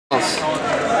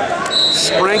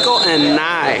Sprenkle and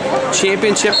Nye.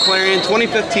 Championship Clarion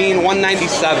 2015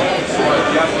 197.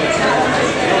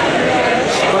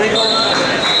 Sprenkle.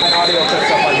 My audio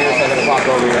picks up on here, so I'm going to pop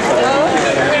over here.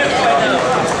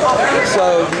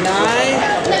 So Nye,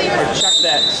 or check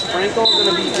that. Sprenkle going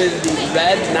to be in the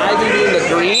red, Nye going to be in the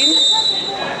green.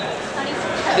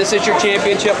 This is your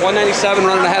championship 197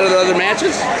 running ahead of the other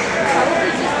matches.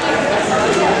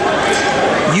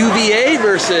 UVA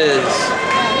versus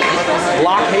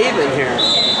Lock Haven here.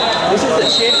 This is the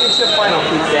championship final,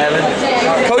 Pete Gavin.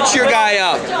 Coach your guy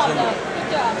up.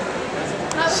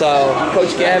 So,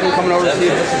 Coach Gavin coming over to see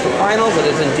if this is the finals. It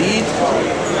is indeed.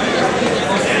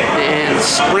 And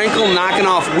Sprenkle knocking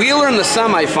off Wheeler in the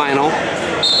semifinal.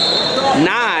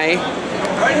 Nye,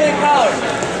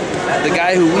 the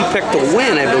guy who we picked to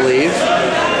win, I believe.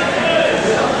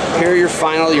 Here your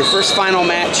first final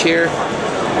match here.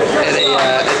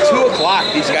 At 2 o'clock,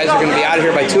 these guys are going to be out of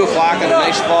here by 2 o'clock on a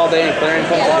nice fall day in Clarion,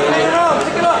 Pennsylvania.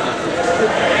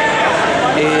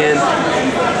 And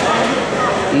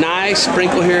nice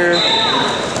Sprenkle here.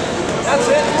 That's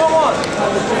it.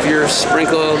 If you're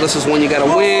Sprenkle, this is one you got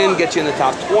to win, get you in the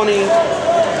top 20.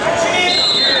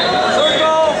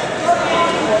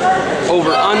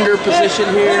 Over under position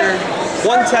here.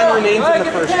 110 remains in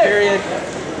the first period.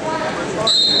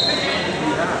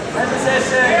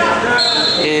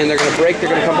 And they're going to break, they're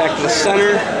going to come back to the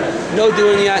center. No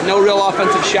doing yet, no real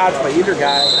offensive shots by either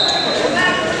guy.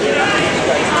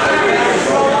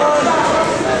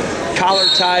 Collar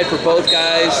tie for both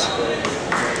guys.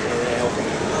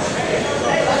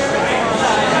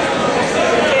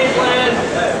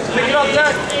 Pick it up,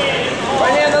 Jack.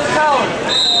 Right hand on the collar.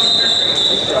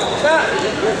 Stop.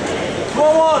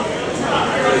 1-1.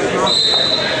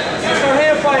 That's our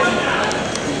hand fighting.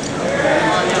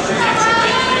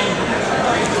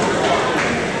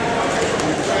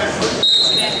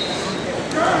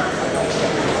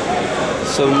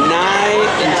 So Nye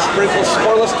and Sprenkle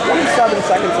scoreless, 27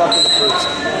 seconds left in the first.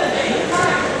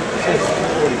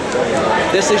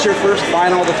 This is your first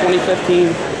final of the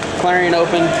 2015 Clarion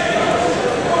Open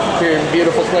here in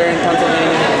beautiful Clarion,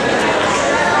 Pennsylvania.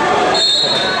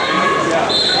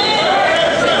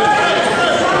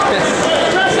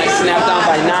 Nice snap down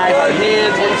by Nye, by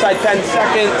hands, inside 10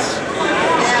 seconds.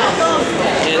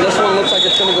 And this one looks like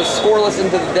it's going to go scoreless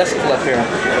into the disc flip here.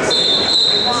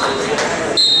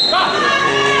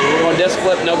 And we're going disc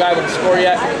flip, no guy with a score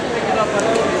yet.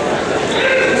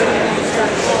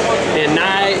 And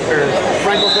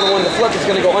Sprenkle's going to win the flip. It's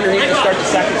going to go underneath to start the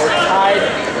second. We're tied.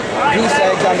 Goose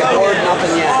eggs on the board,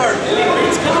 nothing yet.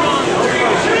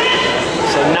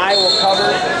 So Nye will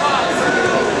cover.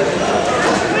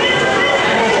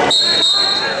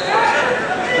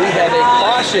 We have a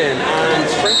caution on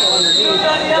Sprenkle underneath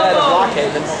that of Lock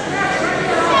Haven.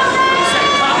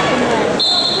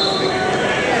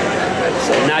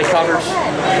 So Nye covers.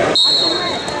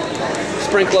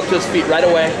 Sprenkle up to his feet right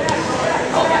away.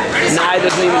 Nye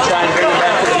doesn't even try and bring him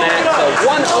back to the mat. So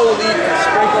 1-0 lead for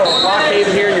Sprenkle at Lock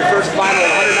Haven here in your first final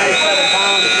at 197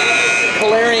 pounds.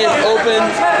 Clarion Open.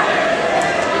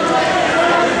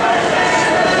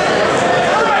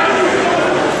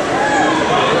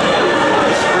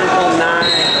 Sprenkle,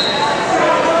 Nye.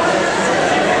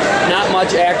 Not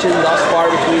much action thus far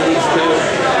between these two.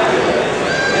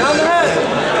 And on the head.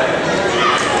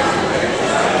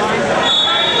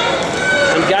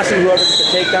 I'm guessing whoever gets the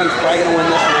takedown is probably going to win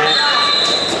this match.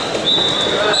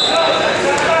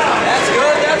 That's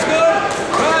good, that's good.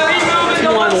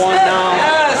 2-on-1 now.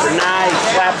 For Nye,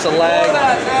 slaps a leg.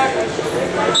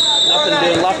 Nothing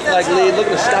doing, left leg lead.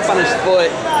 Looking to step on his foot.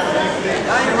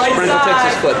 Sprenkle takes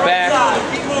his foot back.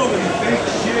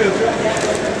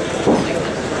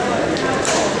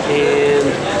 And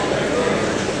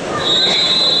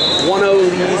 1-0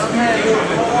 lead.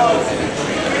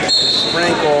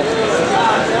 Sprenkle.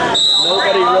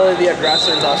 Nobody really the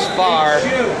aggressor thus far.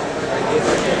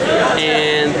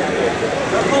 And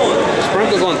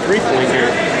Sprenkle going 3-point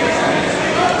here.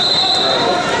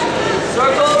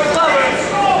 Circle, recover.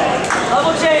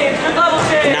 Level change, level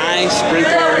change. Nice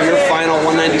Sprenkle, your final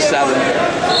 197.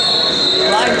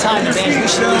 Line time advantage. We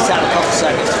should at least have a couple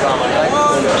seconds to run, right?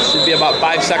 Should be about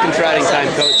 5 seconds riding time,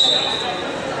 Coach.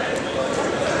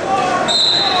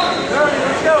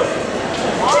 Let's go.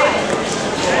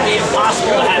 It'd be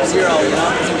impossible to have 0, you know?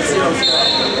 Because it was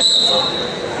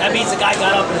 0-0. That means the guy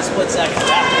got up in a split second.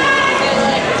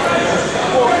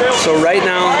 So right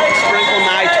now, Sprenkle,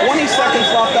 Nye, 20 seconds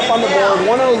left up on the board.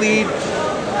 1-0 lead.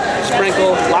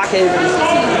 Sprenkle, Lock Haven.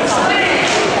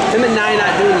 Him and Nye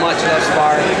not doing much thus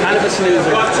far. Kind of a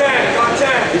snoozer.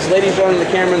 These ladies running the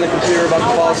camera and the computer are about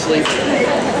to fall asleep.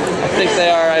 I think they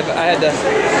are. I had to,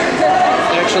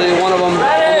 actually one of them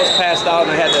almost passed out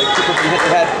and I had to keep her from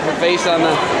hitting her face on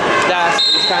the desk.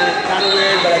 It was kind of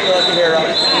weird, but I feel like a hero.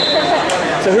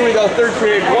 So here we go, third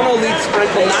period, 1-0 lead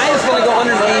Sprenkle. Nia's going to go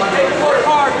underneath.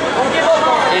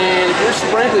 And if you're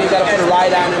Sprenkle, you got to put a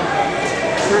ride on him.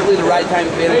 Currently the ride time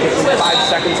advantage is 5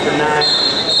 seconds for Nia.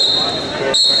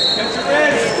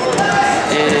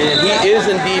 And he is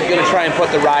indeed going to try and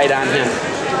put the ride on him.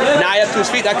 Nia up to his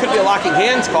feet. That could be a locking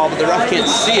hands call, but the ref can't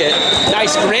see it.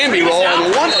 Nice Granby roll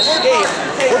and one escape.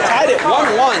 We're tied at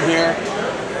 1-1 here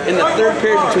in the third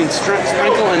period between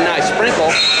Sprenkle and Nia.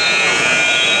 Sprenkle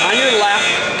on your left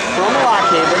from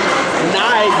Lockhaven.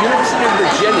 Nia, University of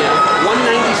Virginia,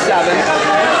 197.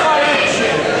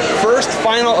 First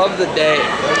final of the day.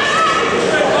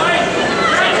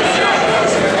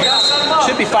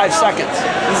 Should be 5 seconds.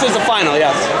 This is the final,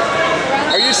 yes.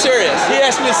 Are you serious? He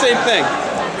asked me the same thing.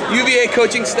 UVA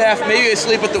coaching staff, maybe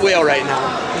asleep at the wheel right now.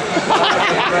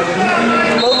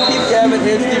 Both Keith Gavin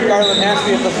and Steve Garland asked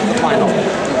me if this is the final.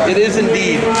 It is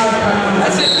indeed.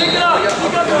 That's it, pick it up.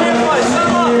 Pick up your hand twice. Set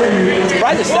him up. It's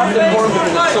probably deceptive for him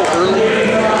because it's so early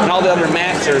and all the other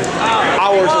mats are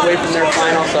hours away from their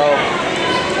final, so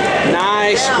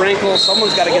nice Sprenkle.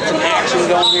 Someone's got to get some action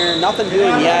going here. Nothing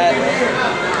doing yet.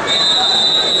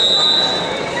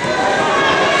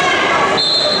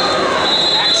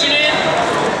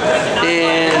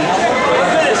 And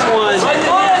this one is 52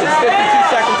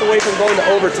 seconds away from going to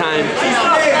overtime.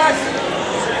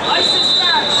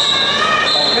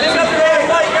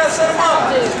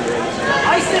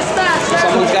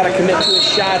 Someone's got to commit to a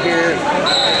shot here.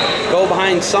 Go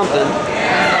behind something.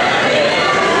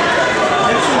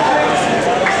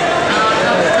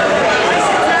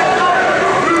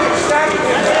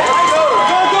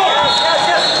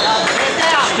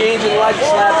 Exchanging leg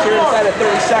slaps here inside of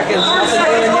 30 seconds. Nothing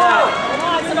doing yet.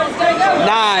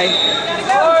 Nia.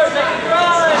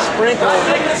 Sprenkle.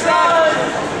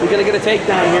 We're going to get a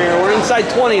takedown here. We're inside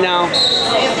 20 now.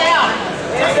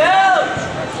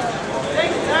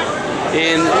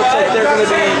 And it looks like they're going to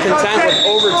be content with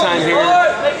overtime here.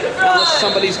 Unless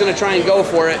somebody's going to try and go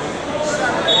for it.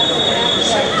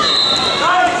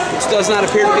 Which does not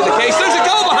appear to be the case. There's a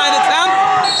go behind attempt.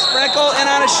 Sprenkle in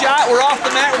on a shot. We're off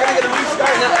the mat. We're going to get a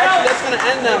restart. Now, actually, that's going to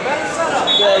end the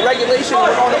regulation.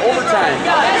 We're going to overtime.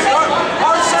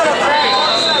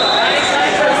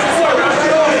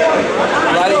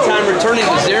 Riding time returning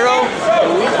to 0.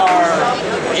 And we are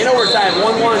in overtime.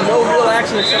 1-1. No real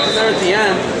action except for there at the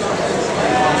end.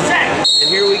 And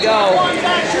here we go.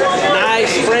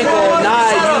 Nice Sprenkle.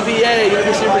 Nia, UVA,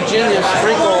 University of Virginia.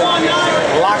 Sprenkle,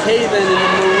 Lockhaven in the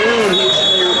maroon. He's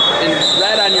in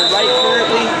red on your right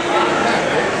currently.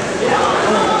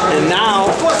 And now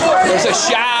there's a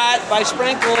shot by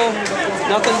Sprenkle.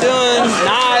 Nothing doing.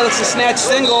 Nia looks to snatch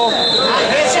single.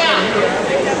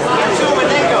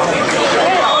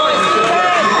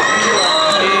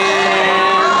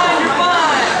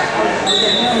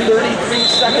 And 33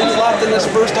 seconds left in this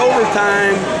first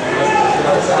overtime.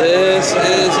 This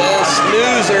is a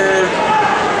snoozer.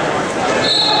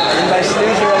 And by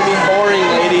snoozer I mean boring,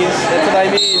 ladies. That's what I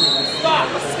mean.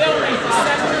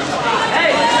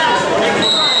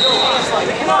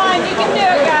 Come on, you can do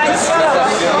it, guys.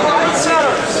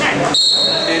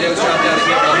 And it was dropped out of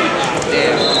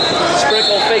here.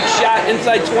 Sprenkle fake shot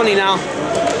inside 20 now.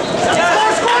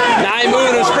 Nia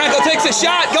moving him. Sprenkle takes a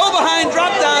shot. Go behind,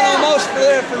 drop down almost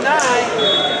for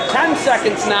Nia. 10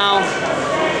 seconds now.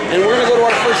 And we're going to go to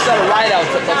our first set of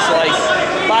rideouts, it looks like.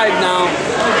 5 now.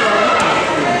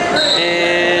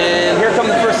 And here come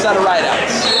the first set of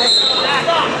rideouts.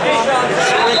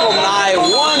 Sprenkle, Nia,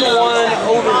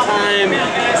 1-1 overtime.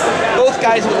 Both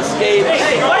guys with escapes.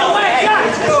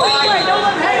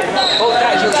 Both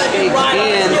guys with escapes.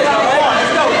 And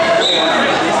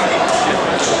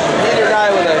neither guy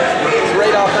with a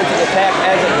great offensive attack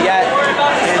as of yet.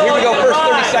 And here we go, first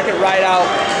 30-second rideout.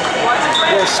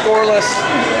 We're scoreless.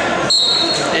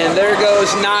 And there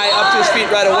goes Nia up to his feet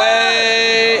right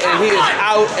away. And he is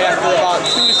out after about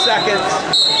 2 seconds.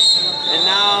 And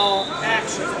now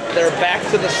they're back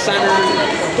to the center.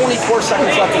 24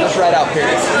 seconds left in this rideout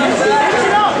period.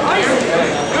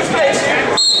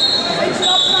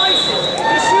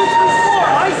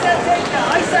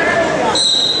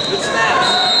 Good snaps.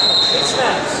 Good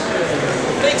snaps.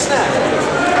 Fake snap.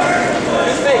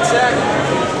 Good fake, Zach.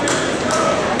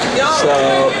 So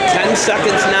 10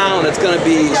 seconds now, and it's going to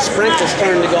be Sprenkle's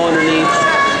turn to go underneath.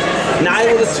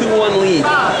 Nia with a 2-1 lead.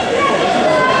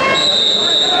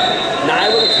 Nia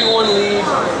with a 2-1 lead.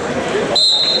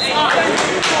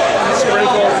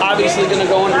 Sprenkle obviously going to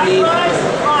go underneath.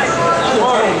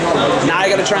 Nia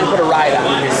got to try and put a ride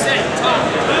on here.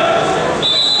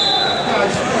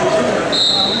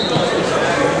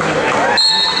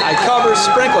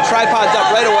 tripods up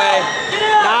right away.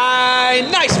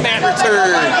 Nice mat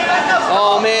return.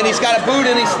 Oh man, he's got a boot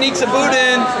in. He sneaks a boot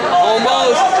in.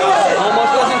 Almost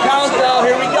doesn't count though.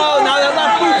 Here we go. Now that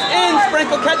left boot's in.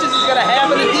 Sprenkle catches. He's got a half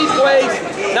in a deep waist.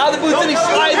 Now the boot's in. He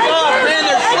slides off. Man,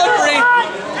 they're slippery.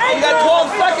 We got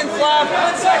 12 seconds left.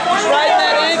 He's riding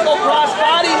that ankle cross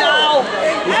body now.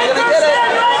 He's gonna get it.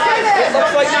 It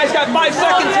looks like now he's got 5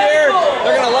 seconds here.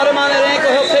 They're gonna let him on that ankle.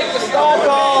 He'll take the stall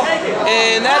call.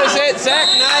 And that is it. Zach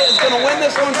Knight is going to win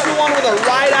this one 2-1 with a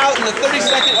ride out in the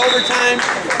 32nd overtime.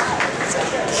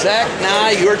 Zach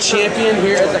Knight, your champion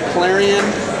here at the Clarion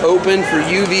Open for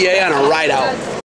UVA on a ride out.